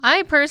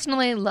I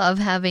personally love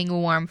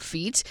having warm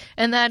feet,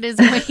 and that is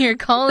what you're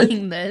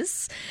calling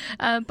this.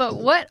 But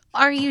what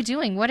are you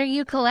doing? What are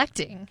you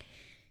collecting?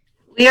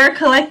 We are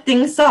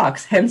collecting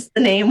socks, hence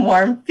the name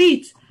Warm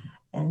Feet.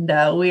 And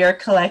we are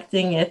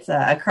collecting it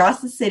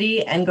across the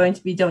city and going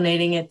to be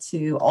donating it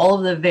to all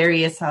of the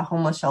various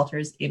homeless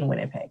shelters in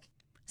Winnipeg.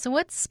 So,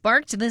 what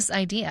sparked this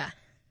idea?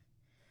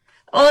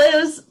 Well,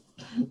 it was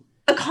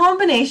a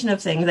combination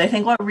of things. I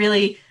think what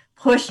really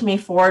pushed me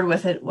forward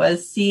with it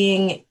was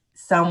seeing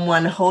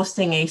someone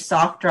hosting a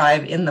sock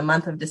drive in the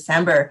month of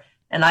December.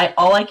 And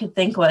all I could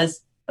think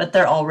was, but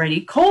they're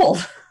already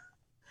cold.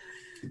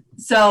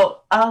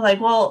 So I was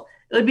like, well,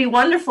 it would be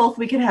wonderful if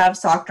we could have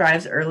sock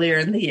drives earlier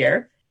in the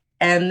year.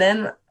 And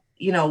then,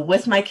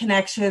 with my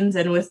connections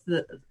and with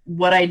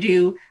what I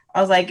do, I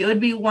was like, it would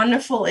be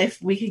wonderful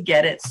if we could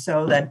get it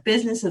so that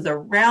businesses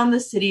around the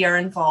city are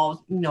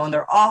involved, in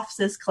their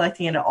offices,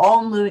 collecting it,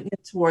 all moving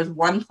it towards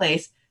one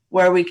place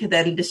where we could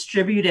then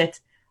distribute it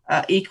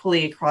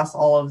equally across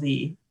all of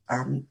the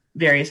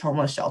various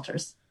homeless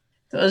shelters.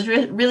 So it was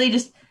really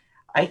just,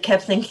 I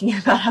kept thinking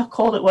about how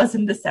cold it was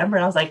in December,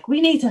 and I was like,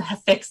 we need to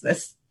fix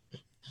this.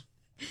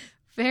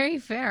 Very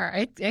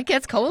fair. It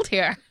gets cold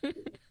here.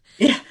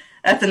 Yeah.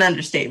 That's an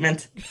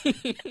understatement.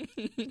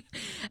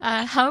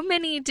 How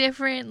many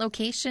different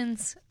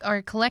locations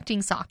are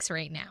collecting socks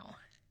right now?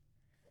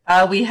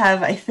 We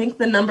have, I think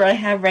the number I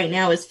have right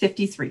now is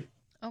 53.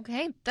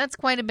 Okay, that's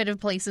quite a bit of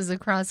places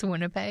across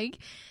Winnipeg.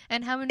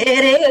 And how many?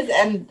 It is,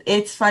 and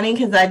it's funny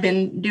because I've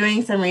been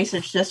doing some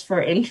research just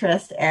for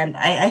interest, and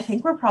I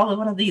think we're probably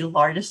one of the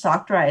largest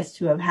sock drives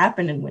to have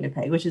happened in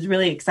Winnipeg, which is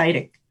really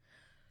exciting.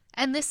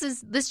 And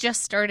this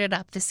just started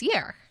up this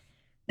year.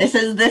 This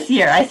is this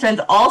year. I spent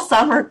all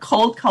summer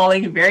cold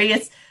calling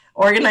various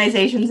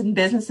organizations and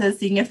businesses,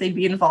 seeing if they'd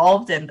be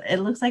involved, and it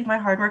looks like my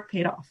hard work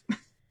paid off.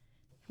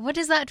 What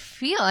does that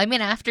feel? I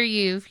mean, after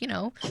you've,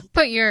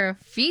 put your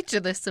feet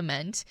to the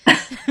cement.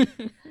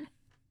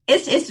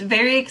 It's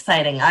very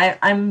exciting.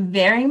 I'm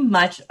very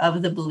much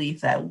of the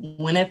belief that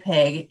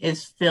Winnipeg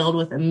is filled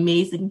with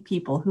amazing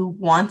people who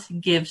want to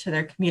give to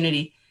their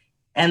community,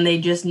 and they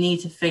just need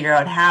to figure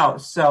out how.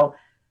 So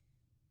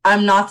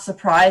I'm not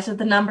surprised at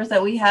the numbers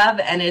that we have,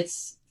 and it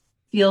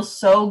feels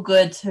so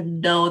good to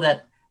know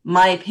that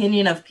my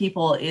opinion of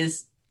people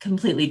is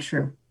completely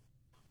true.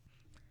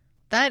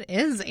 That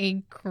is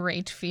a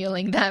great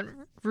feeling, that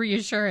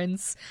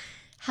reassurance.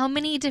 How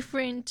many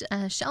different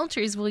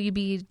shelters will you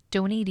be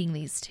donating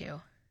these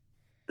to?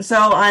 So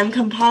I'm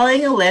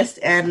compiling a list,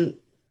 and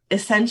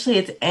essentially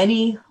it's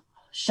any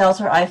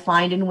shelter I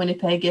find in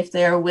Winnipeg. If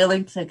they are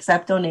willing to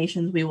accept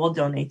donations, we will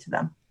donate to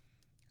them.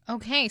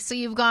 Okay, so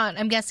you've got,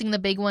 I'm guessing, the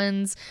big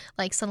ones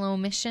like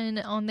Siloam Mission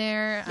on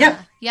there. Yep.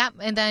 Yep.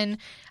 And then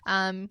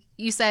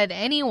you said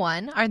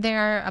anyone. Are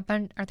there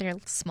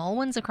small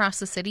ones across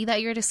the city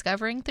that you're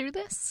discovering through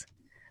this?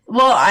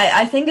 Well,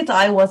 I think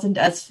I wasn't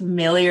as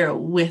familiar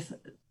with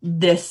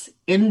this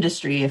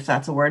industry, if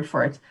that's a word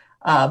for it,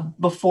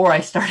 before I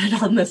started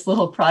on this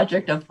little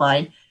project of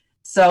mine.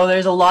 So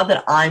there's a lot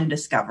that I'm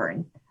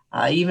discovering.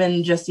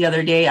 Even just the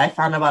other day, I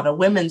found about a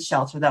women's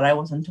shelter that I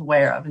wasn't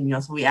aware of.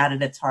 And, so we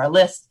added it to our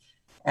list.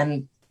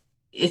 And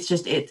it's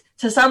just,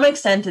 to some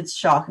extent, it's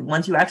shocking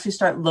once you actually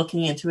start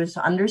looking into it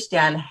to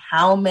understand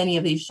how many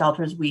of these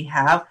shelters we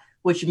have,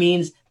 which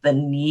means the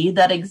need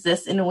that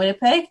exists in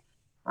Winnipeg.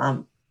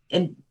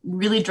 It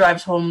really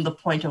drives home the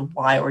point of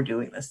why we're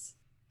doing this.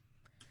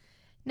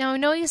 Now, I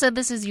know you said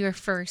this is your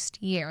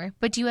first year,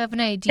 but do you have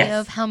an idea Yes.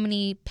 of how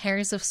many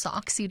pairs of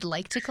socks you'd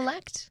like to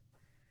collect?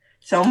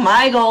 So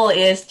my goal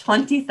is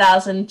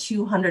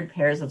 20,200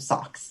 pairs of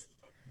socks.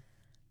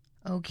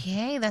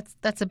 Okay,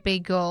 that's a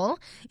big goal.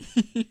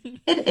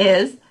 It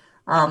is.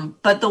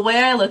 But the way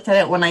I looked at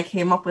it when I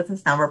came up with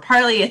this number,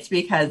 partly it's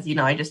because,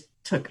 I just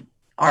took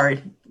our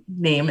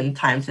name and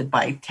times it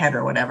by 10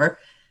 or whatever,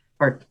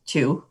 or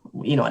 2,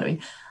 you know what I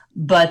mean.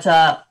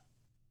 But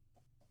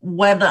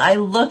when I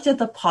looked at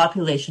the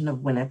population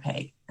of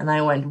Winnipeg and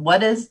I went,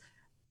 what is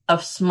a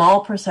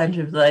small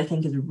percentage that I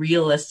think is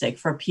realistic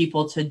for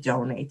people to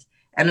donate?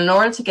 And in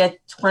order to get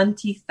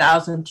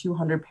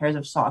 20,200 pairs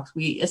of socks,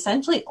 we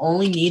essentially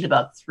only need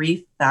about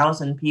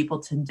 3,000 people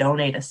to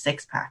donate a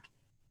 6-pack.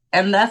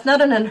 And that's not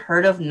an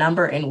unheard of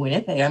number in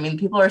Winnipeg. I mean,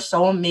 people are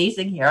so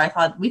amazing here. I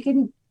thought we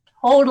can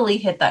totally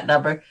hit that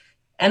number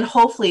and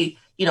hopefully,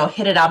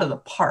 hit it out of the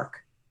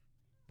park.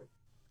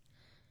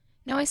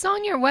 Now, I saw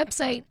on your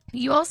website,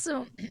 you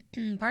also,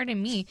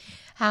 pardon me,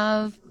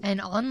 have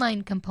an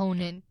online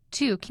component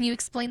too. Can you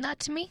explain that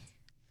to me?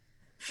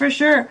 For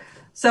sure.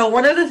 So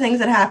one of the things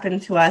that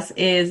happened to us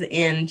is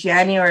in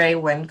January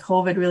when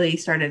COVID really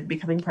started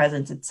becoming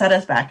present, it set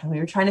us back and we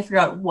were trying to figure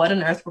out what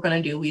on earth we're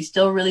going to do. We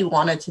still really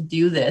wanted to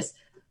do this,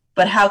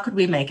 but how could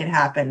we make it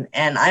happen?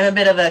 And I'm a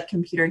bit of a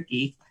computer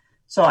geek.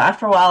 So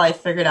after a while, I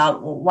figured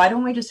out, well, why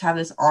don't we just have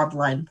this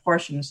online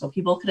portion so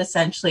people could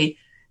essentially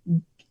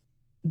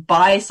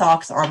buy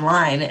socks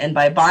online, and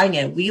by buying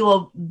it, we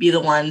will be the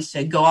ones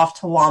to go off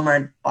to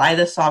Walmart, buy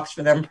the socks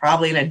for them,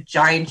 probably in a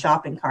giant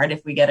shopping cart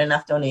if we get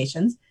enough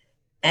donations.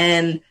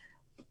 And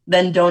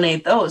then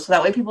donate those. So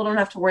that way people don't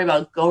have to worry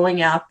about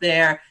going out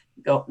there,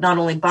 not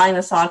only buying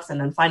the socks and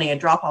then finding a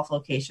drop-off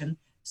location.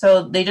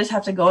 So they just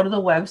have to go to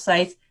the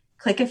website,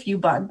 click a few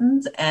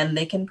buttons, and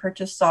they can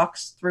purchase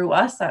socks through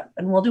us,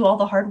 and we'll do all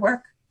the hard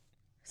work.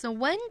 So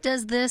when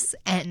does this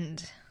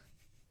end?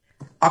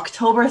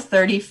 October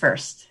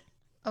 31st.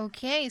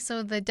 Okay,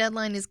 so the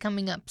deadline is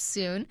coming up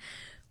soon.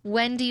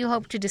 When do you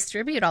hope to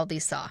distribute all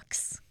these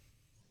socks?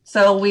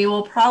 So we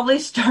will probably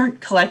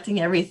start collecting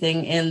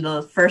everything in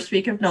the first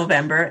week of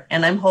November,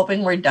 and I'm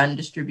hoping we're done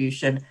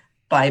distribution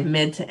by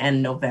mid to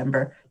end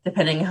November,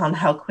 depending on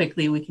how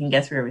quickly we can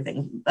get through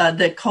everything.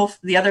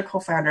 The other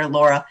co-founder,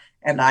 Laura,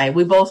 and I,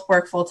 we both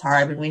work full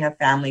time and we have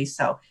families,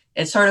 so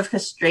it's sort of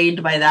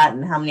constrained by that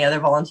and how many other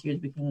volunteers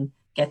we can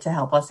get to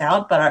help us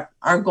out. But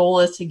our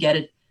goal is to get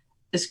it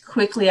as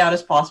quickly out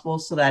as possible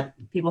so that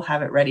people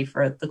have it ready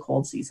for the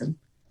cold season.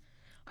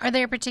 Are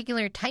there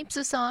particular types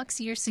of socks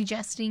you're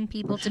suggesting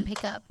people to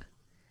pick up?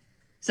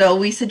 So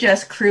we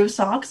suggest crew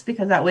socks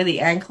because that way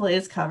the ankle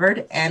is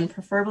covered, and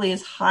preferably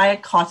as high a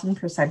cotton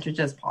percentage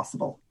as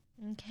possible.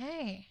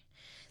 Okay.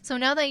 So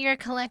now that you're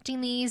collecting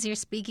these, you're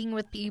speaking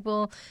with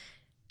people,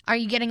 are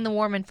you getting the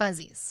warm and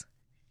fuzzies?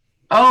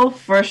 Oh,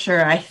 for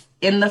sure.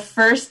 In the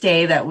first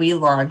day that we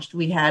launched,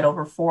 we had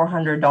over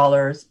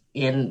 $400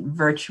 in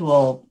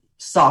virtual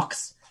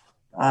socks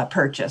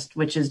purchased,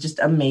 which is just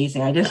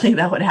amazing. I didn't think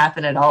that would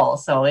happen at all.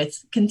 So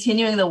it's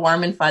continuing the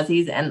warm and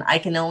fuzzies, and I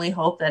can only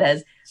hope that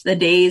as the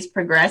days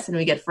progress and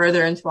we get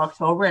further into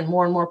October and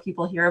more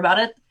people hear about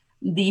it,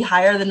 the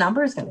higher the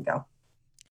number is going to go.